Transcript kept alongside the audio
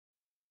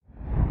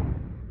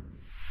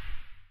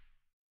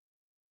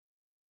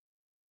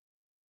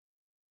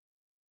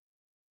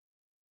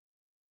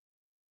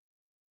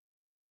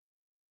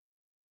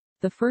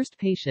The first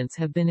patients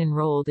have been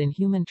enrolled in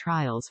human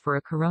trials for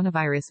a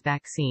coronavirus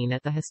vaccine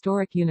at the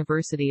historic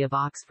University of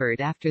Oxford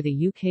after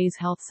the UK's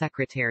Health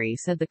Secretary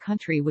said the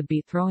country would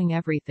be throwing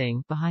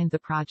everything behind the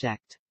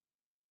project.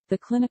 The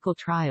clinical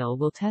trial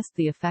will test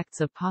the effects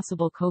of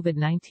possible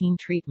COVID-19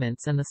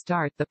 treatments and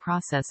start the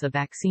process of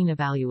vaccine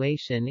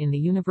evaluation in the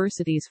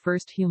university's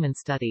first human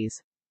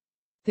studies.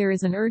 There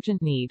is an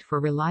urgent need for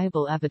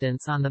reliable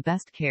evidence on the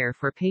best care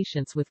for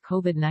patients with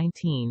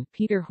COVID-19,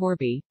 Peter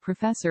Horby,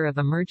 professor of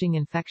emerging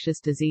infectious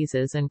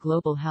diseases and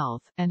global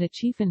health, and a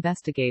chief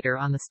investigator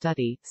on the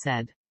study,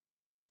 said.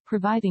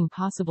 Providing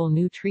possible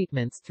new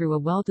treatments through a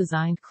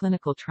well-designed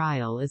clinical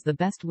trial is the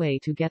best way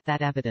to get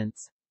that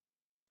evidence.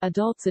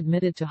 Adults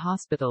admitted to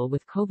hospital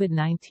with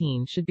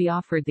COVID-19 should be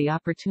offered the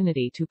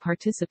opportunity to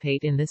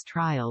participate in this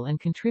trial and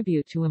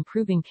contribute to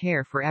improving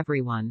care for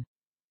everyone.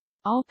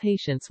 All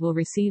patients will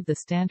receive the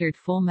standard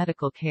full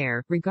medical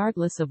care,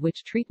 regardless of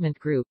which treatment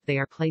group they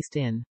are placed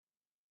in.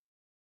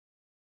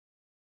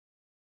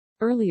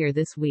 Earlier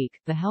this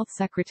week, the Health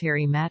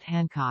Secretary Matt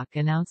Hancock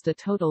announced a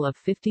total of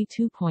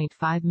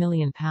 £52.5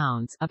 million,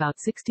 about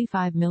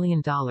 $65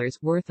 million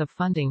worth of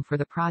funding for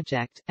the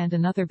project, and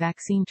another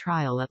vaccine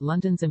trial at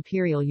London's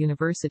Imperial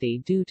University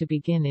due to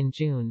begin in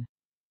June.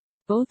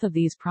 Both of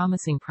these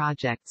promising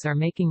projects are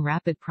making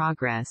rapid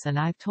progress, and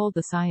I've told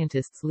the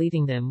scientists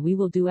leading them we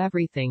will do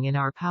everything in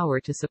our power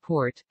to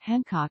support,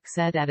 Hancock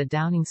said at a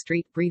Downing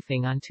Street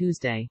briefing on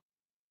Tuesday.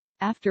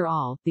 After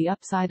all, the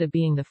upside of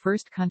being the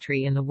first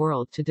country in the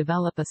world to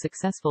develop a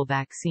successful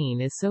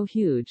vaccine is so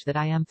huge that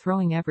I am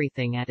throwing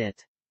everything at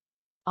it.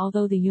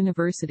 Although the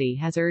university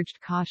has urged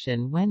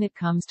caution when it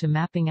comes to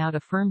mapping out a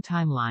firm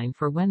timeline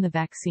for when the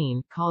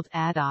vaccine, called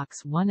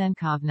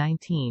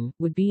AdOx1nCoV-19,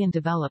 would be in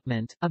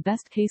development, a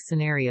best-case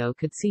scenario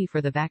could see for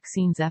the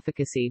vaccine's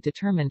efficacy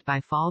determined by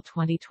fall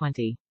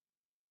 2020.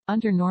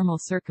 Under normal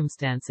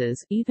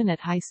circumstances, even at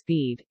high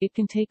speed, it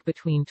can take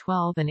between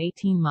 12 and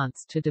 18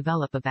 months to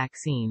develop a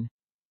vaccine.